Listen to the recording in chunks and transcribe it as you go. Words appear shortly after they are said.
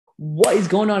What is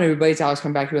going on, everybody? It's Alex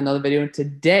coming back to another video. And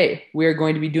today we are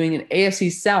going to be doing an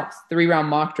AFC South 3-round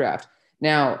mock draft.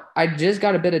 Now, I just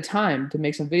got a bit of time to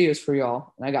make some videos for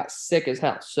y'all, and I got sick as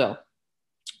hell. So,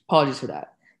 apologies for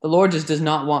that. The Lord just does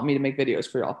not want me to make videos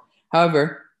for y'all.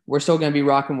 However, we're still going to be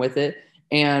rocking with it,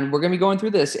 and we're going to be going through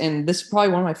this. And this is probably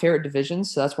one of my favorite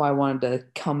divisions, so that's why I wanted to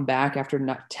come back after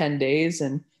 10 days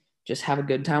and just have a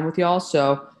good time with y'all.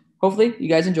 So, hopefully, you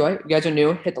guys enjoy. If you guys are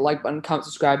new, hit the like button, comment,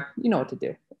 subscribe. You know what to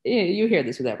do. You hear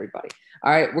this with everybody.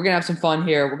 All right, we're going to have some fun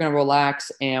here. We're going to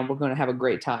relax, and we're going to have a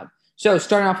great time. So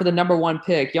starting off with the number one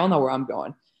pick, y'all know where I'm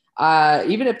going.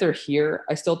 Even if they're here,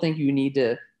 I still think you need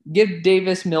to give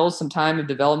Davis Mills some time of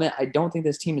development. I don't think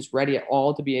this team is ready at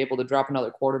all to be able to drop another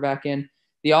quarterback in.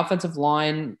 The offensive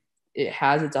line, it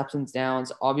has its ups and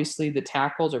downs. Obviously, the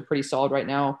tackles are pretty solid right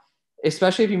now,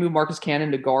 especially if you move Marcus Cannon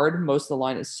to guard. Most of the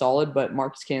line is solid, but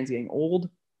Marcus Cannon's getting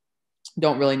old.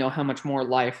 Don't really know how much more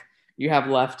life you have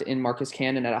left in Marcus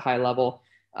Cannon at a high level.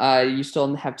 You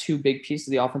still have two big pieces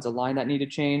of the offensive line that need to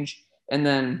change. And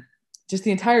then just the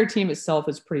entire team itself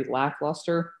is pretty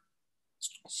lackluster.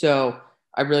 So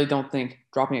I really don't think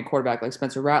dropping a quarterback like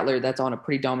Spencer Rattler that's on a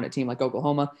pretty dominant team like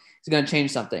Oklahoma is going to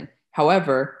change something.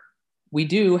 However, we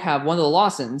do have one of the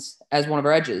Lawsons as one of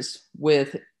our edges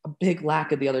with a big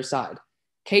lack of the other side.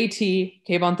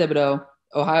 Kayvon Thibodeau,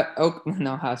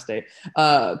 Ohio State,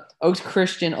 Oaks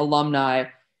Christian alumni.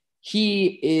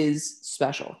 He is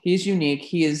special. He's unique.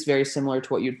 He is very similar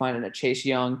to what you'd find in a Chase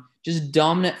Young, just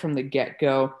dominant from the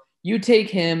get-go. You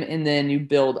take him and then you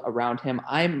build around him.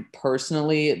 I'm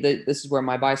personally, this is where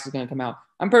my bias is going to come out.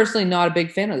 I'm personally not a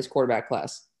big fan of this quarterback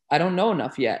class. I don't know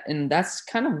enough yet. And that's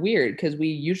kind of weird because we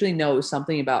usually know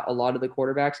something about a lot of the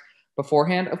quarterbacks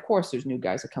beforehand. Of course, there's new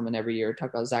guys that come in every year. Talk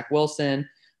about Zach Wilson,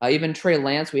 even Trey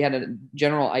Lance. We had a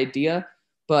general idea,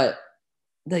 but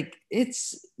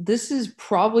this is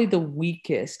probably the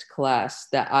weakest class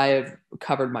that I have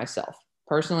covered myself.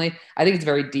 Personally, I think it's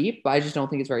very deep, but I just don't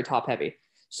think it's very top heavy.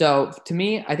 So to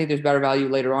me, I think there's better value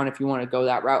later on if you want to go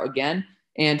that route again.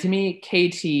 And to me,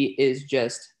 KT is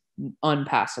just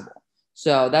unpassable.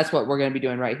 So that's what we're going to be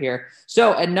doing right here.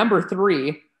 So at number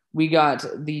 3, we got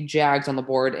the Jags on the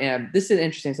board. And this is an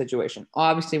interesting situation.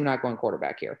 Obviously, we're not going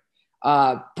quarterback here.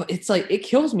 But it's like, it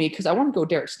kills me because I want to go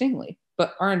Derek Stingley.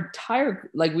 But our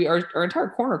entire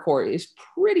corner core is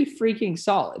pretty freaking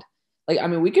solid. Like, I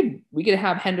mean, we could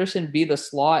have Henderson be the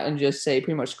slot and just say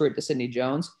pretty much screw it to Sidney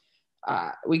Jones.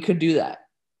 We could do that.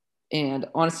 And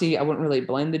honestly, I wouldn't really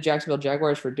blame the Jacksonville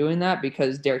Jaguars for doing that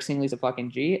because Derek Stingley's a fucking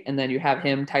G. And then you have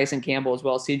him, Tyson Campbell, as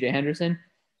well as CJ Henderson.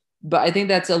 But I think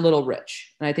that's a little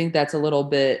rich. And I think that's a little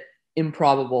bit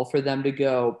improbable for them to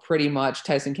go pretty much.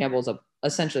 Tyson Campbell's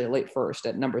essentially a late first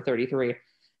at number 33.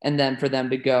 And then for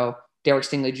them to go Derek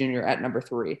Stingley Jr. at number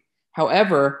 3.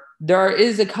 However, there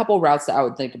is a couple routes that I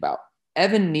would think about.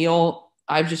 Evan Neal,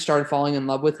 I've just started falling in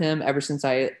love with him ever since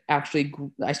I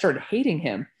started hating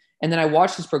him. And then I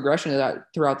watched his progression of that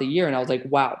throughout the year, and I was like,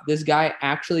 wow, this guy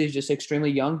actually is just extremely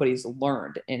young, but he's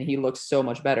learned, and he looks so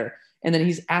much better. And then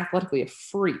he's athletically a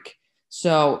freak.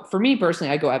 So for me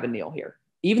personally, I go Evan Neal here.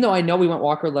 Even though I know we went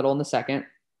Walker Little in the second,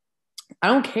 I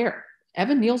don't care.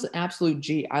 Evan Neal's an absolute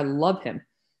G. I love him.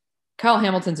 Kyle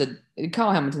Hamilton's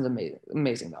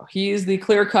amazing though. He is the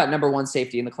clear-cut number 1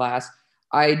 safety in the class.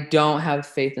 I don't have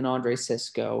faith in Andre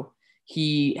Cisco.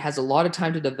 He has a lot of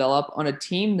time to develop on a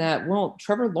team that, well,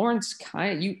 Trevor Lawrence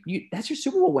that's your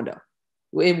Super Bowl window.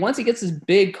 Once he gets his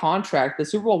big contract, the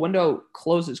Super Bowl window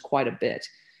closes quite a bit.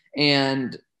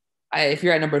 And if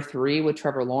you're at number 3 with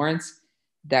Trevor Lawrence,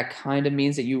 that kind of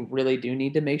means that you really do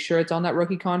need to make sure it's on that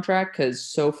rookie contract because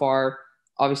so far –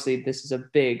 obviously, this is a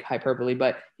big hyperbole,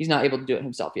 but he's not able to do it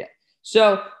himself yet.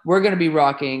 So we're going to be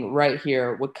rocking right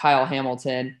here with Kyle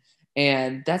Hamilton,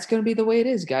 and that's going to be the way it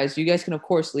is, guys. You guys can, of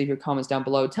course, leave your comments down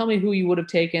below. Tell me who you would have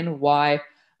taken, why.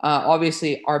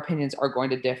 Obviously, our opinions are going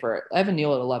to differ. Evan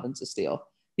Neal at 11 is a steal.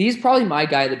 He's probably my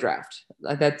guy of the draft.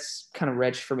 That's kind of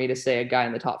rich for me to say a guy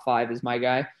in the top 5 is my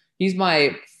guy. He's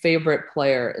my favorite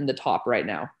player in the top right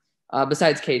now,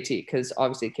 besides KT, because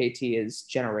obviously KT is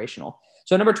generational.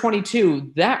 So number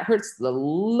 22, that hurts the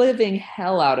living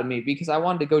hell out of me because I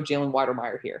wanted to go Jalen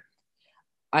Weidermeyer here.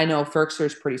 I know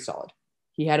Ferkser's pretty solid.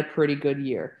 He had a pretty good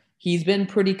year. He's been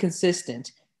pretty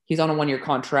consistent. He's on a 1-year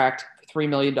contract for $3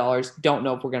 million. Don't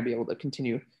know if we're going to be able to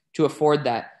continue to afford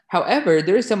that. However,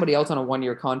 there is somebody else on a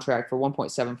 1-year contract for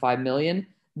 $1.75 million.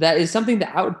 That is something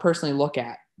that I would personally look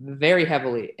at very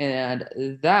heavily, and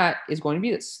that is going to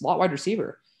be the slot wide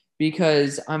receiver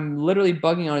because I'm literally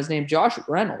bugging on his name. Josh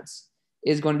Reynolds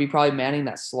is going to be probably manning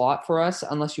that slot for us,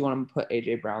 unless you want to put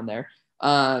A.J. Brown there.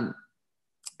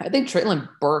 I think Traylon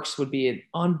Burks would be an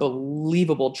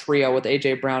unbelievable trio with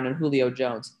A.J. Brown and Julio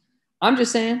Jones. I'm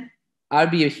just saying,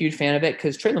 I'd be a huge fan of it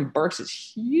because Traylon Burks is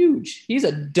huge. He's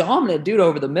a dominant dude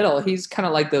over the middle. He's kind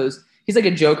of like he's like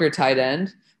a joker tight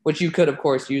end, which you could, of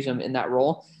course, use him in that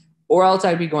role. Or else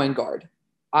I'd be going guard.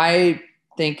 I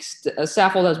think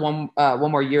Saffold has one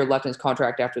more year left in his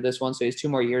contract after this one, so he has 2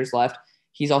 more years left.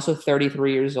 He's also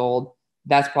 33 years old.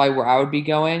 That's probably where I would be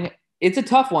going. It's a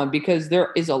tough one because there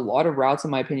is a lot of routes,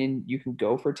 in my opinion, you can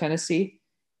go for Tennessee.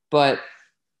 But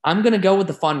I'm going to go with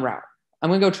the fun route. I'm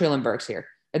going to go Treylon Burks here.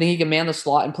 I think he can man the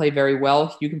slot and play very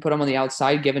well. You can put him on the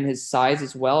outside given his size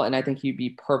as well, and I think he'd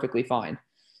be perfectly fine.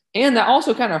 And that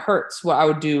also kind of hurts what I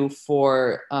would do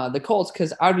for the Colts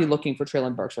because I would be looking for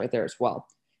Treylon Burks right there as well.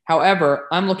 However,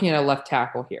 I'm looking at a left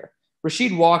tackle here.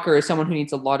 Rasheed Walker is someone who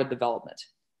needs a lot of development.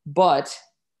 But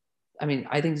I mean,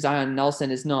 I think Zion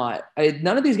Nelson is not.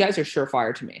 None of these guys are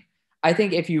surefire to me. I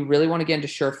think if you really want to get into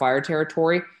surefire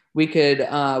territory, we could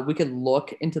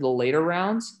look into the later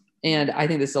rounds. And I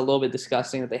think this is a little bit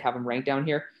disgusting that they have him ranked down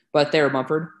here. But Thayer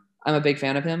Mumford, I'm a big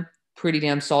fan of him. Pretty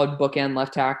damn solid bookend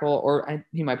left tackle,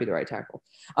 he might be the right tackle.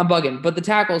 I'm bugging. But the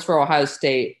tackles for Ohio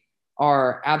State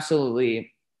are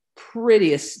absolutely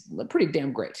pretty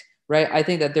damn great, right? I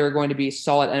think that they're going to be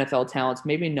solid NFL talents,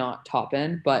 maybe not top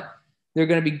end, but they're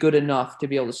going to be good enough to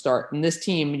be able to start. And this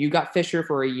team, you got Fisher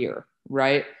for a year,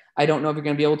 right? I don't know if you're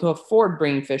going to be able to afford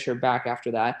bringing Fisher back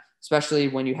after that, especially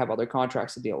when you have other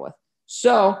contracts to deal with.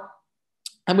 So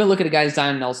I'm going to look at a guy,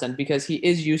 Zion Nelson, because he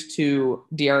is used to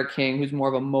De'Ara King, who's more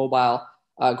of a mobile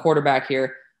quarterback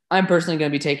here. I'm personally going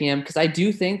to be taking him because I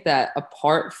do think that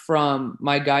apart from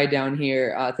my guy down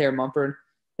here, Thayer Mumford,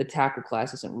 the tackle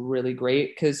class isn't really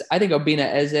great because I think Obina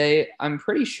Eze, I'm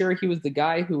pretty sure he was the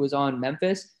guy who was on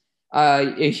Memphis.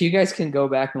 If you guys can go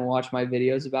back and watch my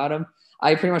videos about him,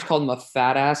 I pretty much called him a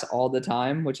fat ass all the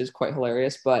time, which is quite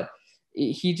hilarious, but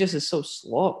he just is so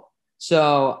slow.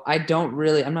 So I'm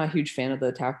not a huge fan of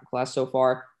the tackle class so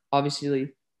far.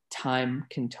 Obviously, time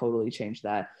can totally change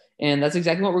that. And that's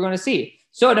exactly what we're going to see.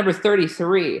 So at number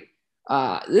 33,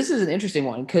 this is an interesting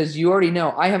one because you already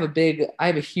know I have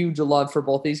a huge love for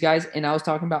both these guys. And I was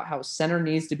talking about how center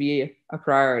needs to be a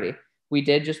priority. We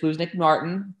did just lose Nick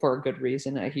Martin for a good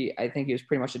reason. I think he was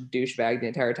pretty much a douchebag the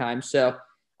entire time. So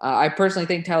I personally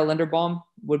think Tyler Linderbaum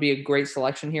would be a great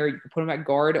selection here. You can put him at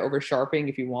guard over Sharping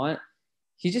if you want.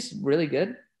 He's just really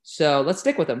good. So let's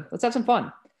stick with him. Let's have some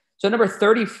fun. So number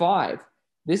 35,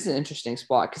 this is an interesting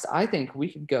spot because I think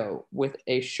we could go with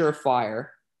a surefire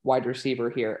wide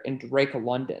receiver here in Drake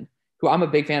London, who I'm a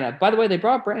big fan of. By the way, they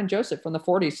brought Brandon Joseph from the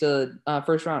 40s to the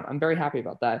first round. I'm very happy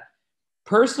about that.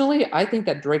 Personally, I think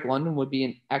that Drake London would be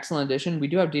an excellent addition. We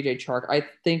do have DJ Chark.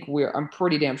 I'm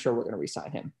pretty damn sure we're going to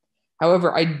re-sign him.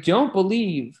 However, I don't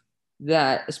believe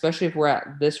that, especially if we're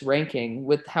at this ranking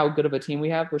with how good of a team we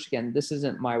have, which again, this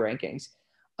isn't my rankings.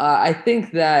 I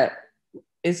think that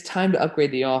it's time to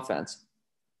upgrade the offense.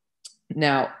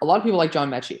 Now, a lot of people like John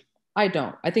Mechie. I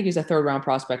don't. I think he's a 3rd round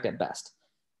prospect at best.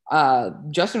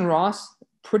 Justin Ross,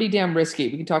 pretty damn risky.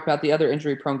 We can talk about the other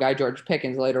injury prone guy, George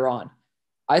Pickens, later on.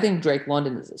 I think Drake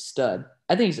London is a stud.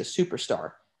 I think he's a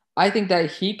superstar. I think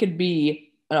that he could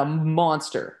be a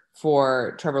monster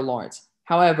for Trevor Lawrence.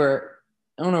 However,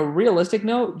 on a realistic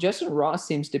note, Justin Ross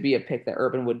seems to be a pick that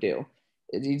Urban would do.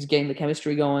 He's getting the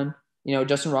chemistry going.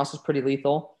 Justin Ross is pretty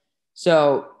lethal.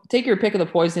 So take your pick of the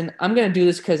poison. I'm going to do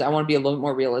this because I want to be a little bit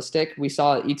more realistic. We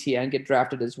saw ETN get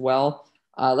drafted as well.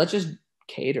 Let's just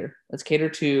cater. Let's cater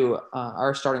to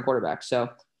our starting quarterback. So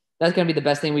that's going to be the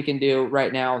best thing we can do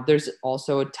right now. There's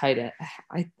also a tight end.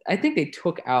 I think they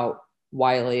took out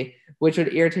Wiley, which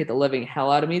would irritate the living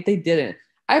hell out of me. They didn't.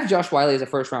 I have Josh Wiley as a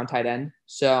 1st-round tight end,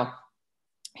 so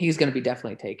he's going to be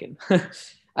definitely taken.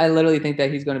 I literally think that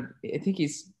I think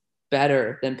he's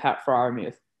better than Pat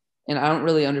Freiermuth, and I don't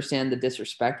really understand the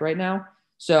disrespect right now.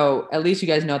 So at least you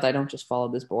guys know that I don't just follow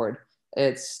this board.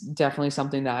 It's definitely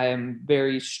something that I am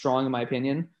very strong in my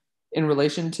opinion in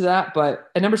relation to that.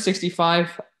 But at number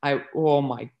 65, oh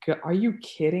my God, are you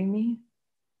kidding me?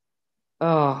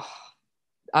 Oh,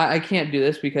 I can't do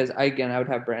this because I would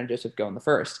have Brandon Joseph go in the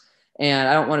 1st. And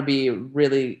I don't want to be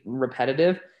really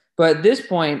repetitive. But at this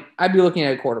point, I'd be looking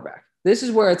at a quarterback. This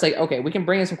is where it's like, okay, we can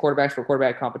bring in some quarterbacks for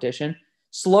quarterback competition.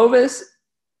 Slovis,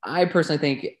 I personally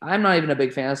think, I'm not even a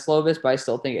big fan of Slovis, but I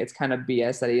still think it's kind of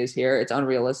BS that he is here. It's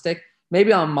unrealistic.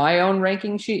 Maybe on my own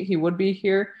ranking sheet, he would be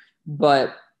here.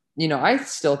 But, I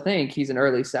still think he's an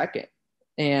early 2nd.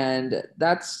 And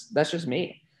that's just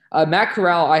me. Matt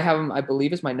Corral, I have him, I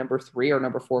believe, is my number 3 or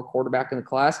number 4 quarterback in the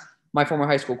class. My former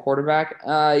high school quarterback.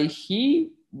 He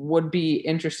would be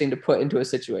interesting to put into a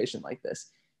situation like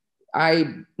this. I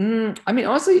mean,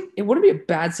 honestly, it wouldn't be a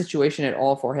bad situation at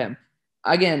all for him.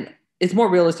 Again, it's more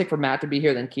realistic for Matt to be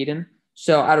here than Keaton.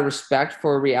 So, out of respect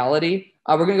for reality,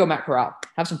 we're gonna go Matt Corral.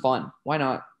 Have some fun. Why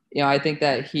not? I think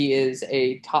that he is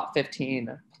a top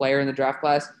 15 player in the draft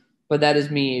class, but that is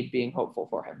me being hopeful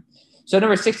for him. So,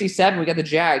 number 67, we got the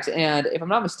Jags, and if I'm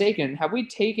not mistaken, have we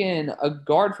taken a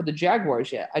guard for the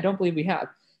Jaguars yet? I don't believe we have.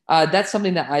 That's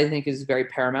something that I think is very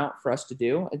paramount for us to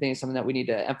do. I think it's something that we need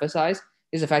to emphasize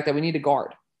is the fact that we need a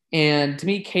guard. And to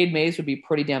me, Cade Mays would be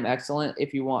pretty damn excellent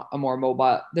if you want a more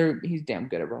mobile. He's damn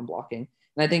good at run blocking.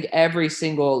 And I think every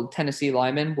single Tennessee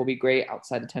lineman will be great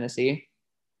outside of Tennessee.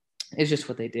 It's just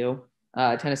what they do.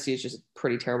 Tennessee is just a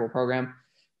pretty terrible program.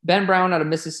 Ben Brown out of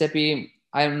Mississippi,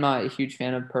 I'm not a huge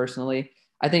fan of personally.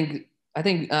 I think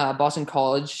Boston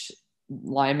College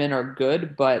linemen are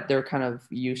good, but they're kind of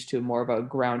used to more of a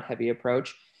ground heavy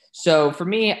approach. So for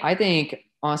me, I think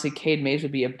honestly, Cade Mays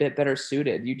would be a bit better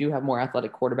suited. You do have more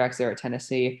athletic quarterbacks there at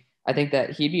Tennessee. I think that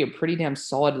he'd be a pretty damn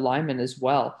solid lineman as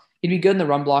well. He'd be good in the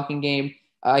run blocking game.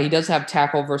 He does have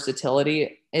tackle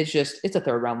versatility. It's a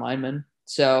third round lineman.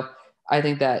 So I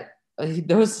think that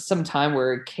there was some time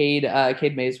where Cade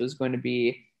Mays was going to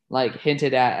be like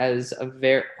hinted at as a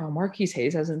very Marquise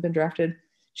Hayes hasn't been drafted.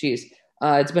 Jeez.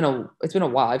 It's been a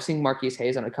while. I've seen Marquise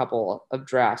Hayes on a couple of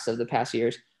drafts of the past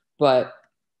years, but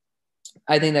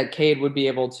I think that Cade would be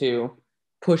able to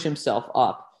push himself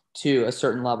up to a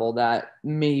certain level that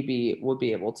maybe would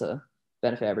be able to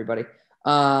benefit everybody.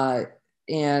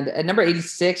 And at number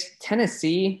 86,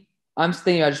 Tennessee, I'm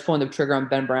thinking about just pulling the trigger on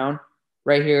Ben Brown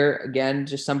right here. Again,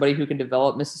 just somebody who can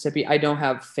develop Mississippi. I don't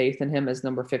have faith in him as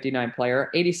number 59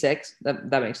 player. 86, that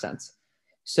makes sense.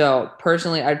 So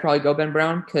personally, I'd probably go Ben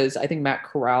Brown because I think Matt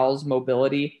Corral's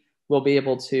mobility will be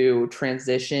able to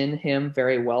transition him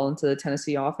very well into the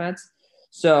Tennessee offense.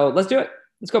 So let's do it.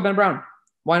 Let's go Ben Brown.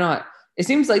 Why not? It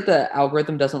seems like the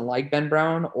algorithm doesn't like Ben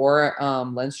Brown or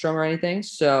Lindstrom or anything.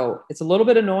 So it's a little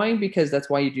bit annoying because that's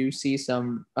why you do see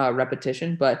some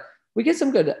repetition, but we get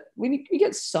some good, we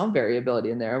get some variability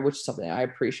in there, which is something I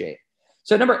appreciate.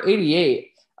 So number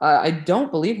 88, I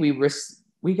don't believe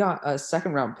we got a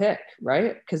second round pick,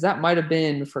 right? Because that might have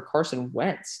been for Carson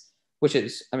Wentz, which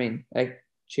is, I mean,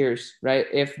 cheers, right?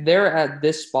 If they're at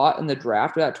this spot in the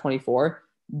draft at 24,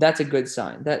 that's a good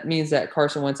sign. That means that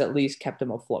Carson Wentz at least kept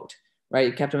him afloat, right?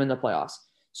 He kept him in the playoffs.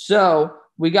 So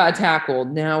we got a tackle.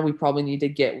 Now we probably need to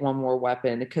get one more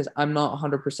weapon because I'm not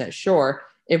 100% sure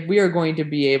if we are going to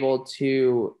be able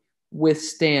to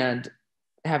withstand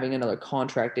having another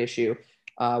contract issue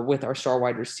with our star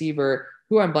wide receiver,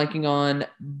 who I'm blanking on,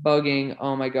 bugging.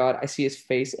 Oh my God, I see his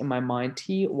face in my mind.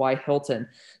 T.Y. Hilton.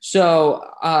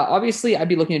 So obviously I'd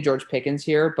be looking at George Pickens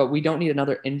here, but we don't need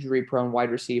another injury-prone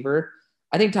wide receiver.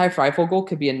 I think Ty Freifogel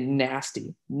could be a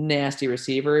nasty, nasty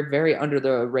receiver, very under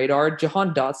the radar.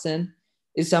 Jahan Dotson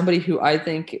is somebody who I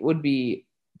think would be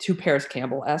too Paris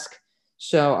Campbell-esque.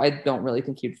 So I don't really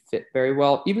think he'd fit very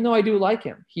well, even though I do like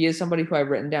him. He is somebody who I've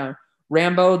written down.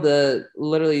 Rambo, the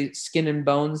literally skin and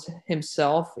bones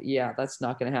himself. Yeah, that's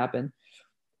not going to happen.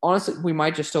 Honestly, we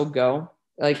might just still go.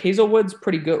 Like Hazelwood's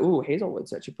pretty good. Ooh,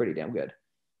 Hazelwood's actually pretty damn good.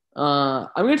 I'm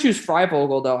going to choose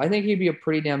Freifogel, though. I think he'd be a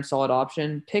pretty damn solid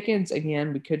option. Pickens,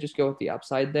 again, we could just go with the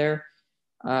upside there.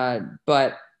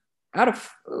 But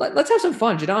let's have some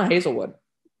fun. Jadon Hazelwood.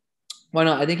 Why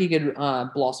not? I think he could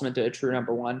blossom into a true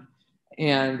number one.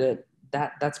 And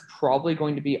that's probably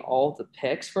going to be all the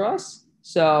picks for us.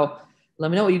 So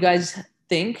let me know what you guys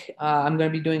think. I'm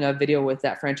going to be doing a video with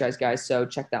that franchise, guys. So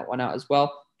check that one out as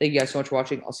well. Thank you guys so much for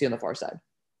watching. I'll see you on the far side.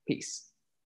 Peace.